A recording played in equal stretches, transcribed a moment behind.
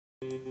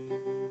I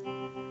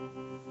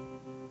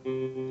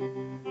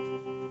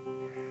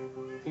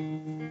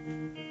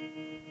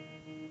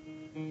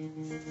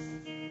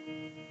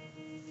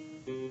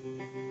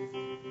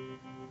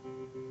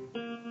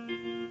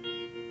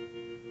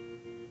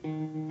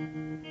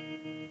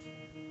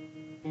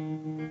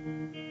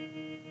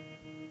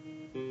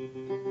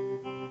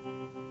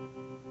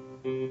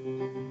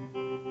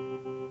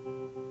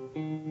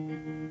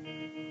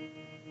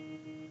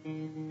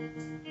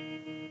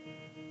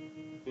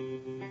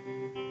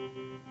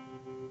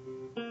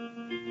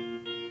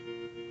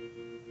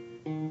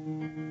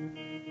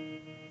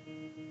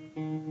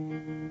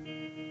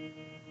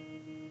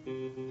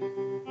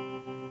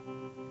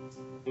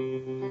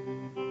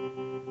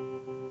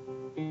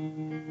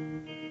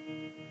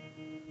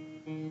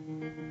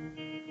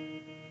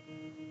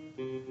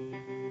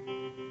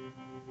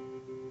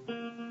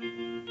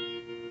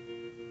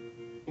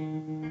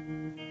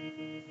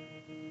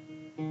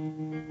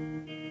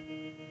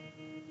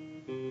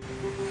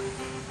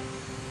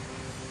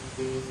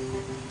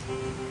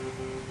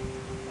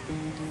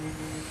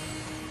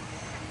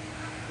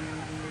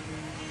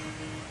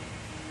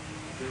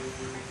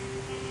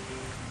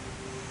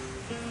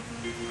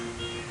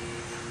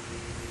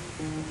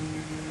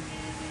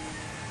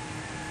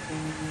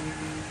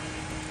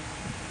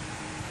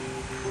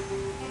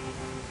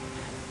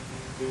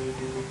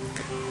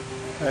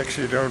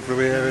actually don't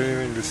really have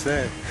anything to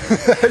say.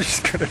 I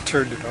just kind of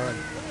turned it on.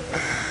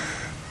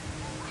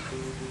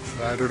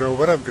 So I don't know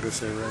what I'm going to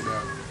say right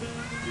now.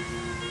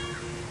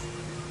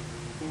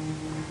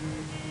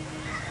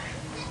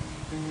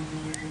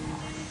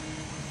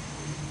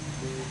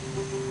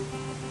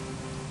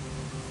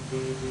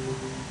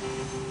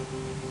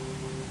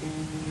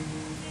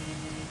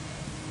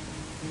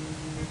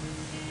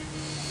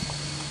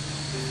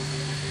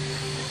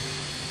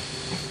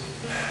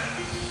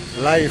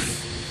 Life.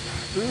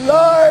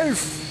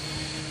 Life!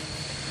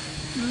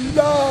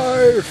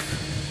 Life!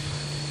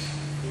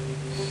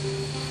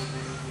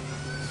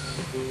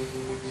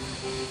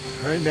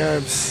 Right now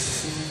I'm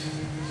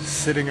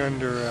sitting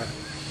under a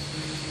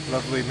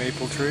lovely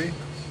maple tree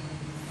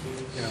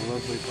in a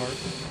lovely park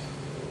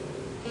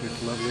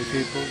with lovely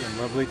people and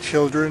lovely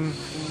children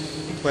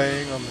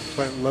playing on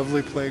the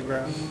lovely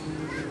playground.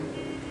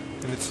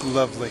 And it's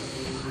lovely.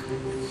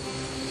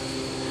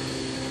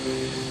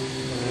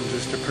 And I'm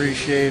just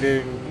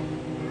appreciating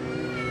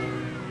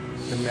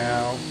the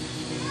now,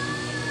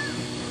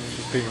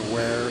 just being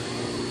aware,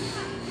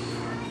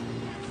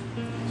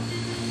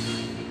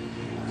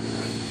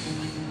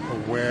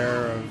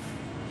 of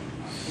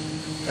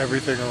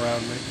everything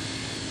around me,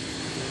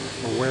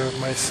 aware of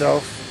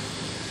myself,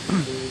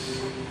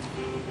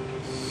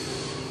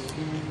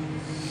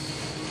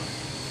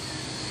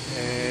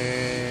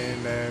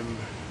 and I'm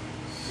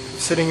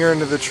sitting here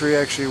under the tree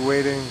actually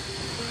waiting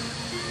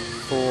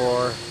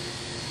for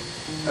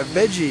a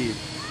veggie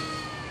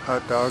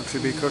hot dog to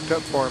be cooked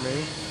up for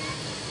me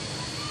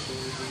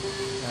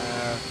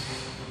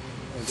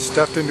and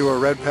stuffed into a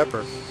red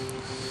pepper.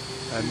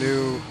 A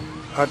new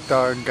hot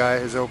dog guy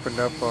has opened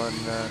up on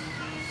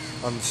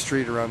the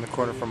street around the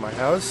corner from my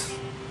house.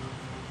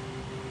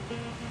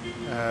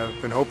 I've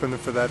been hoping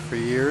for that for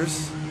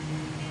years.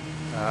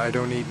 I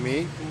don't eat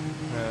meat,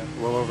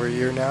 well over a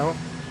year now,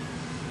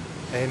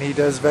 and he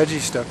does veggie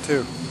stuff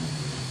too.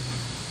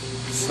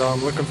 So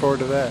I'm looking forward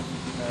to that.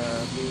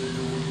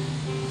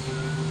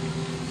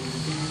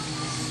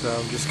 So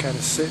I'm just kind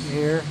of sitting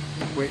here,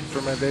 waiting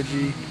for my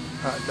veggie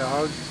hot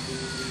dog.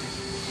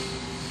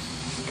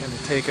 Just kind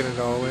of taking it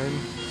all in.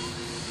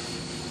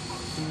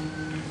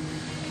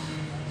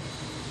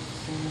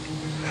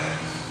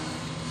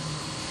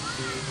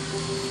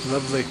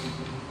 Lovely.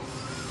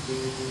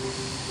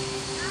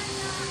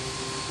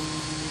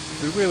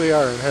 We really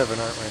are in heaven,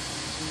 aren't we?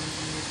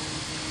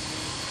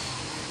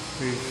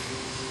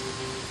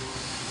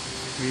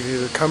 We've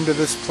either come to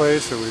this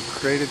place or we've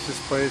created this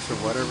place or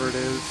whatever it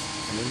is,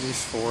 and in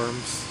these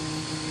forms.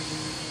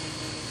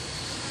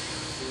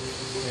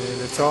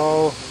 And it's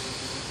all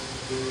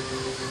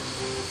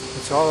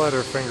at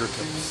our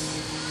fingertips.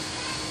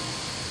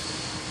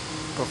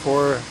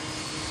 Before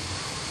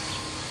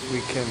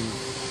we can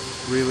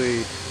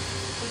really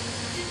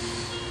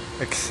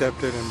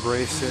accept it,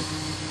 embrace it,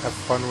 have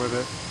fun with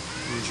it,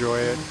 enjoy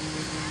it,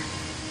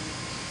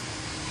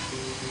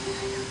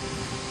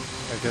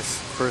 I guess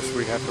first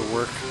we have to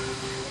work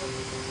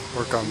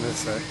on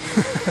this,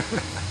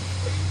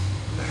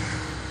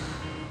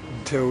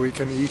 until we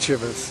can each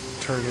of us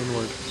turn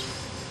inward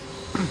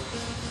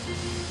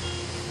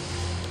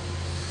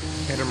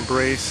and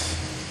embrace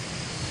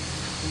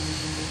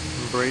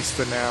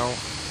the now,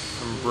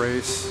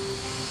 embrace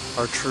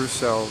our true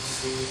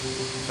selves,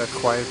 that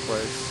quiet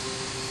place,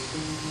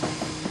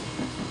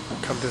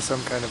 come to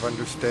some kind of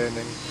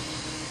understanding,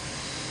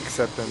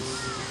 acceptance.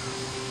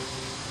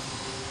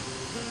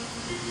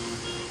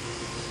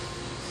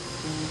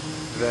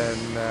 Then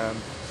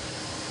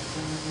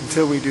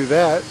until we do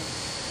that,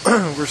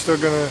 we're still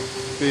going to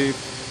be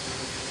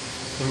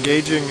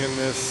engaging in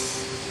this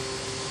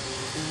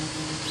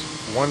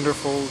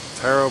wonderful,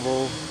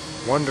 terrible,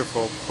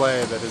 wonderful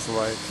play that is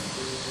life.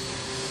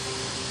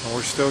 And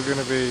we're still going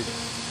to be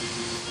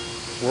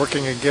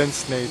working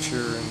against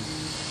nature and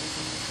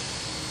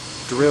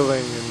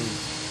drilling and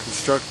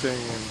constructing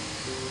and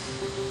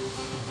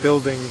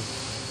building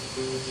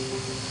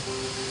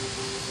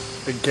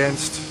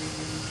against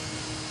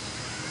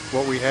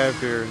what we have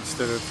here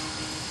instead of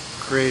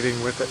creating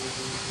with it.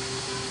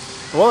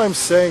 While I'm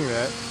saying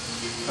that,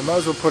 I might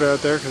as well put it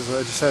out there because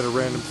I just had a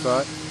random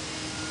thought.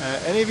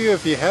 Any of you,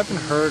 if you haven't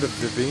heard of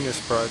the Venus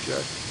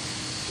Project,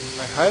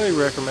 I highly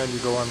recommend you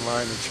go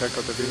online and check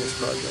out the Venus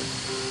Project.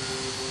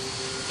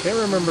 Can't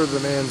remember the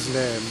man's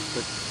name,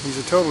 but he's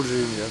a total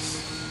genius.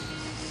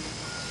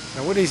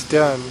 And what he's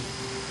done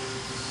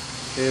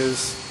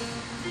is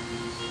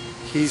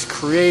he's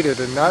created,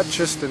 and not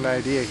just an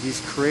idea,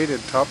 he's created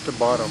top to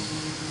bottom,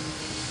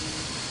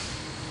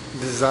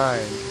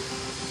 designed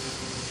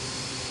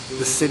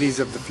the cities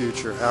of the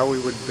future, how we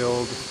would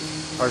build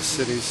our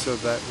cities so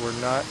that we're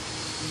not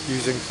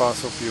using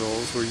fossil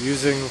fuels, we're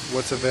using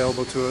what's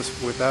available to us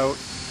without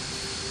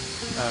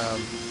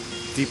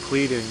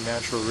depleting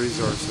natural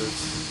resources,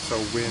 so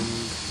wind,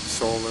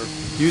 solar,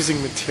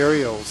 using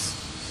materials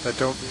that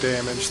don't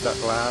damage, that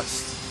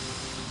last,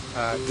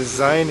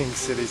 designing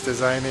cities,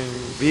 designing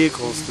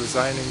vehicles,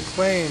 designing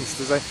planes,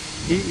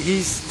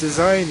 he's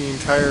designed the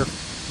entire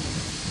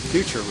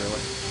future,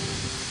 really.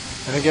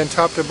 And again,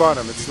 top to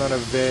bottom, it's not a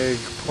vague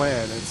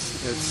plan,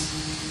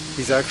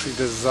 he's actually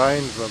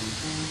designed them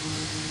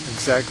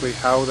exactly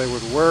how they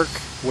would work,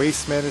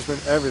 waste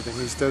management, everything.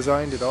 He's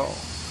designed it all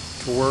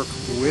to work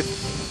with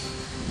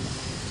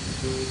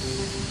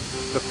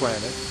the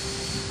planet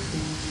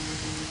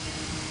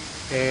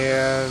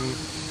and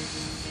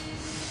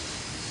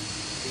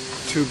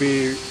to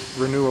be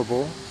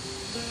renewable,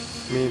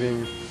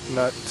 meaning I'm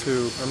not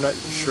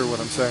sure what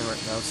I'm saying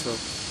right now, so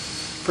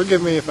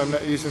forgive me if I'm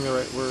not using the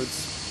right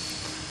words.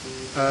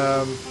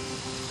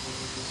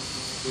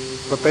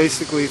 But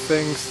basically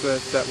things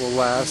that will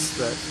last,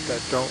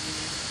 that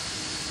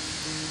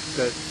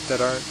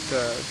aren't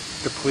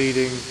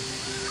depleting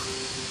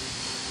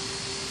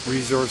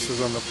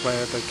resources on the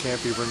planet that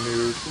can't be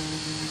renewed.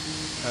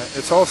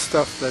 It's all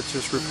stuff that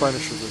just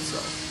replenishes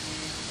itself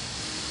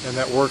and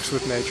that works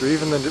with nature.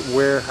 Even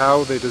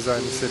how they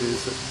design the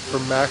cities for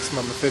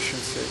maximum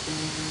efficiency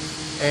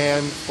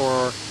and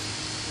for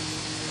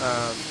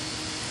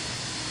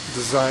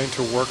designed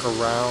to work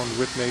around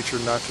with nature,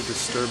 not to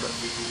disturb it,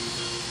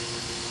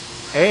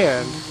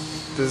 and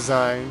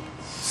designed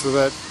so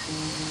that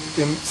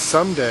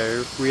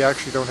someday we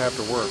actually don't have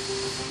to work,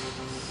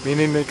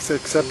 meaning it's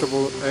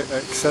accessible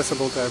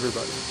to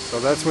everybody. So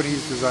that's what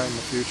he's designed in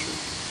the future,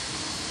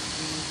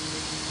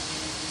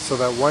 so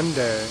that one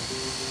day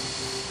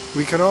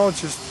we can all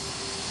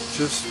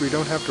we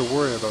don't have to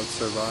worry about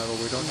survival,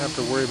 we don't have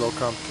to worry about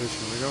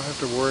competition, we don't have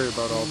to worry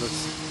about all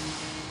this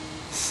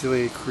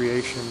silly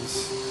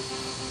creations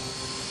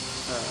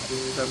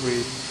that we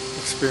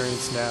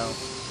experience now.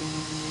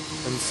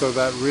 And so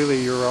that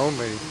really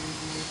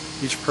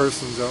each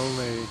person's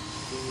only,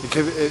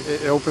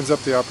 it opens up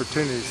the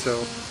opportunity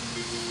so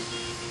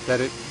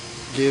that it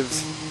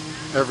gives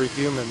every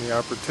human the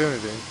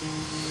opportunity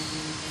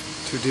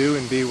to do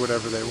and be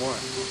whatever they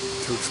want,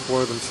 to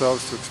explore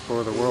themselves, to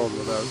explore the world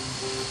without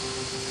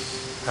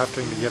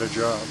having to get a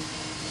job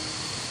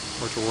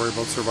or to worry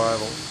about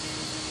survival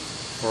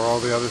or all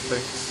the other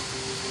things,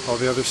 all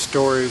the other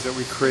stories that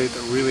we create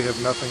that really have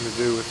nothing to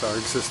do with our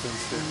existence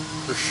here,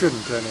 or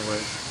shouldn't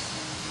anyways.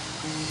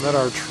 Not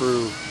our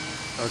true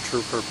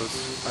purpose,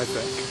 I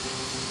think,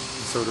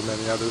 and so do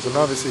many others, and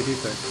obviously he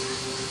thinks.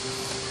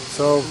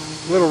 So,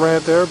 little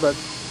rant there, but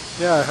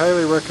yeah, I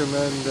highly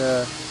recommend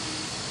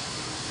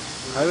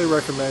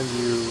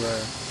you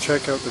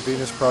check out the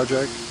Venus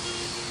Project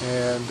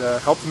and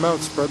help them out,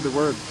 spread the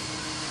word.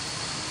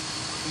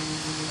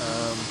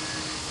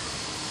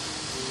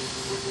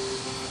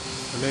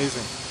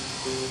 Amazing.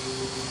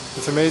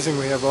 It's amazing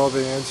we have all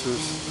the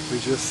answers. We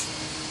just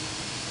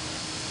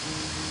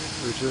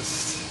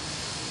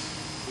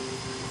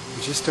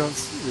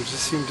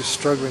seem to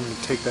struggling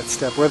to take that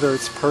step. Whether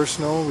it's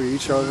personal,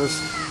 each of us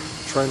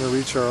trying to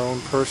reach our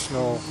own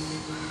personal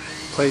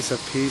place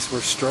of peace, we're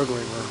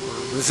struggling,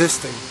 we're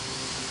resisting.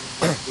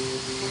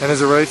 And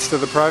as it relates to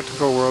the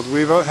practical world,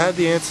 we've had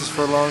the answers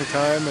for a long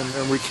time,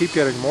 and we keep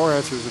getting more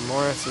answers and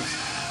more answers.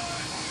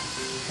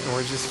 And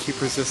we just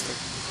keep resisting.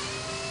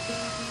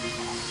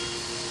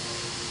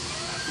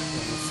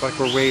 It's like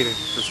we're waiting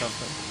for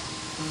something.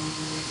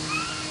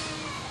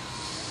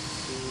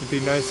 It'd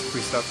be nice if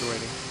we stopped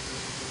waiting.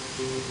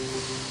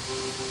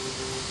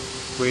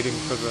 Waiting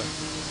for the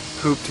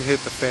poop to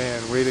hit the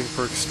fan, waiting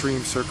for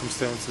extreme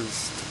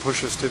circumstances to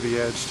push us to the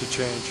edge to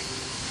change.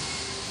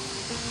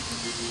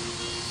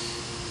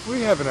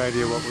 We have an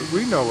idea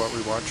we know what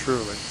we want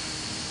truly.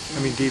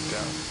 I mean, deep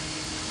down.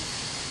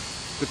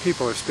 The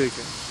people are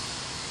speaking.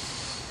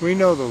 We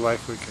know the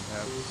life we can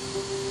have.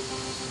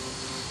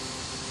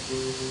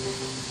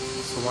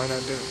 So why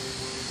not do it?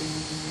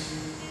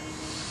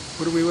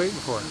 What are we waiting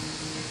for?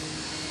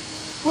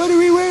 What are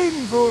we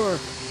waiting for?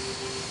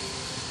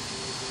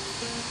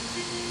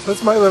 So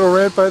that's my little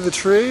rant by the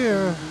tree.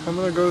 I'm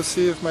gonna go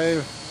see if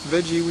my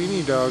veggie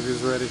weenie dog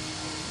is ready.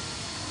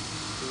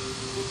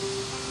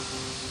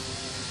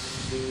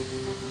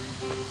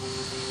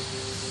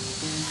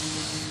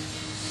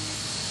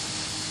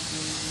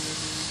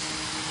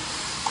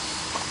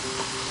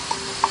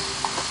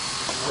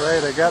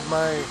 Alright, I got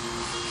my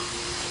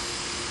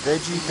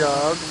veggie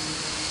dog,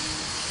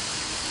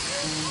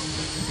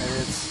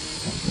 and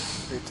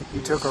he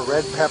took a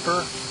red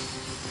pepper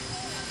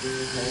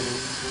and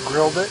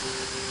grilled it,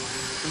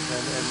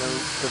 and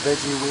the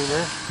veggie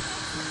wiener,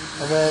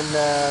 and then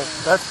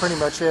that's pretty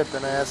much it.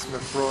 Then I asked him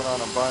to throw it on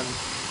a bun,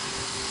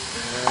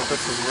 and I put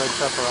some red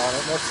pepper on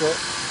it, and that's it.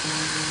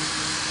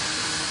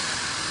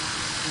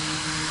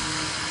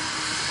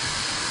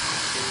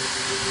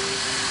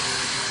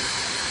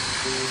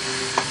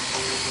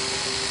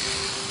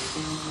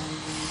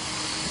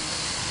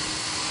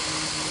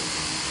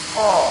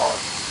 Oh!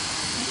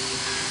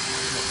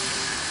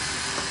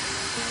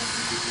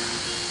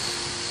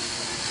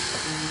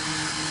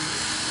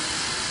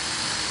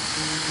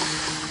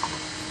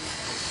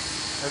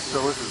 That's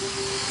delicious.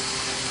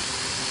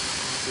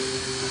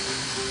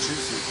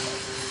 Juicy.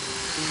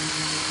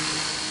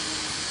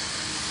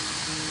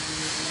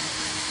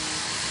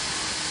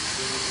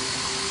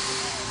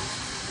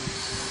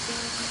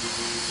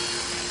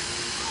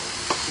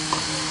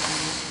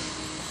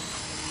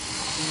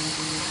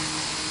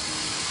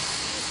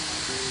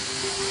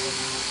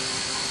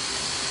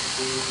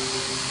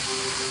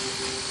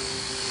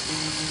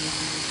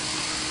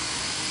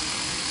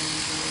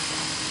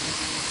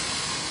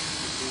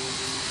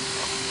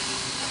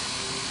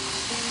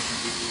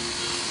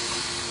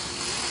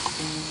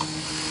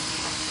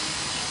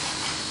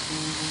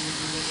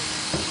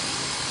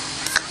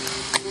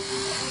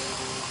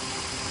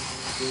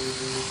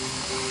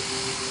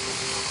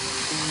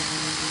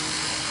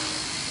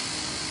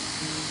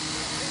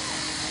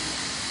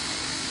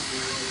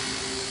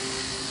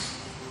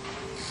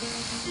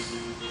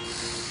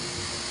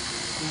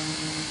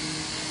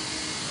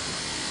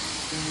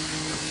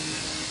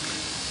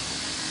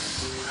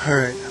 All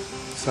right,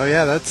 so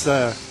yeah, that's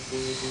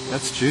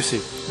juicy.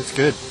 It's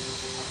good.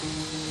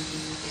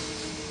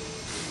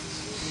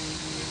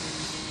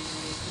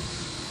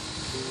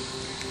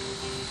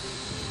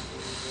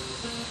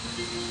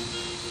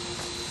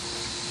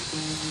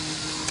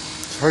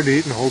 It's hard to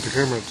eat and hold the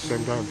camera at the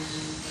same time.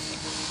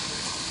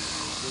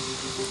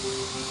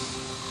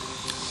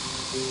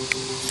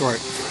 Sorry.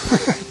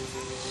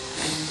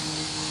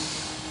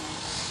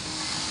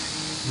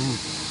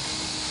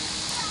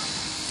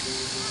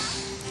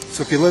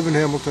 So if you live in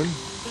Hamilton,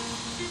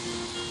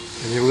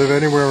 and you live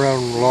anywhere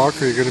around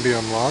Loch, or you're going to be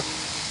on Loch,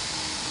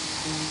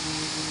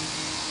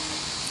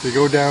 you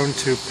go down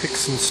to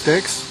Picks and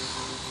Sticks,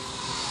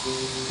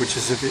 which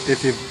is,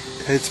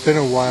 it's been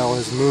a while,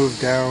 has moved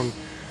down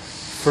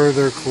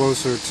further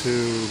closer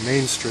to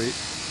Main Street,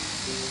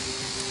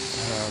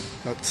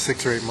 about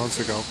 6 or 8 months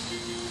ago.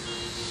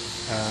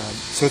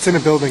 So it's in a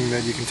building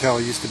that you can tell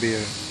used to be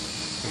a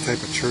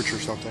type of church or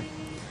something.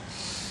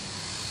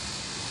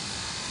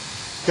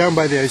 Down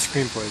by the ice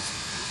cream place.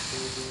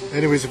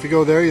 Anyways, if you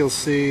go there, you'll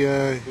see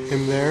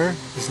him there.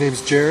 His name's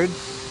Jared.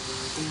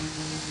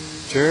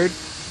 Jared,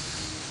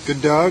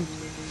 good dog.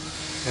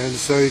 And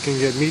so you can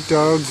get meat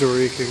dogs, or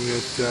you can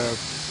get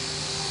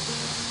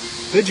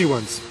veggie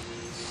ones.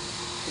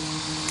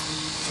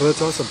 So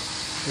that's awesome.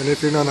 And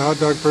if you're not a hot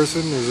dog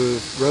person, there's a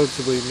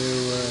relatively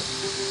new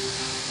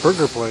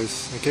burger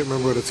place. I can't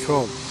remember what it's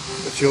called,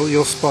 but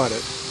you'll spot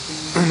it.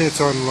 And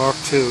it's on Loch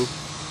 2.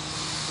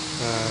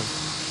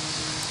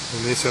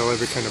 And they sell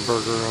every kind of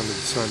burger under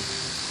the sun.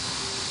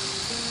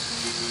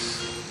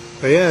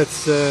 But yeah,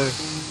 it's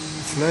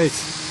nice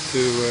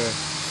to.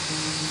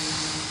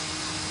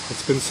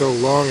 It's been so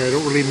long. I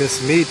don't really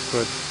miss meat,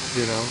 but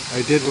you know,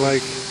 I did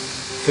like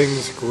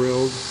things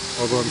grilled.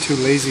 Although I'm too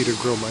lazy to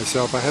grill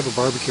myself. I have a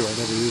barbecue. I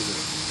never use it.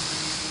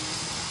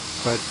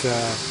 But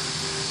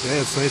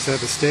yeah, it's nice to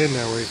have a stand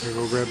now where you can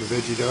go grab a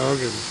veggie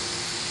dog and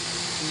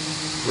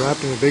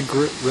wrapped in a big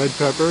red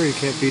pepper. You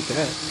can't beat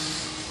that.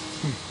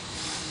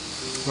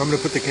 I'm going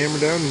to put the camera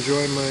down and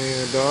enjoy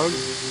my dog.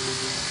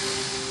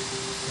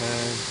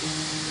 And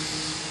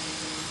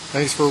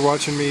thanks for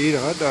watching me eat a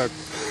hot dog.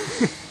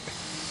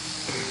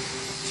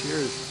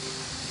 Cheers.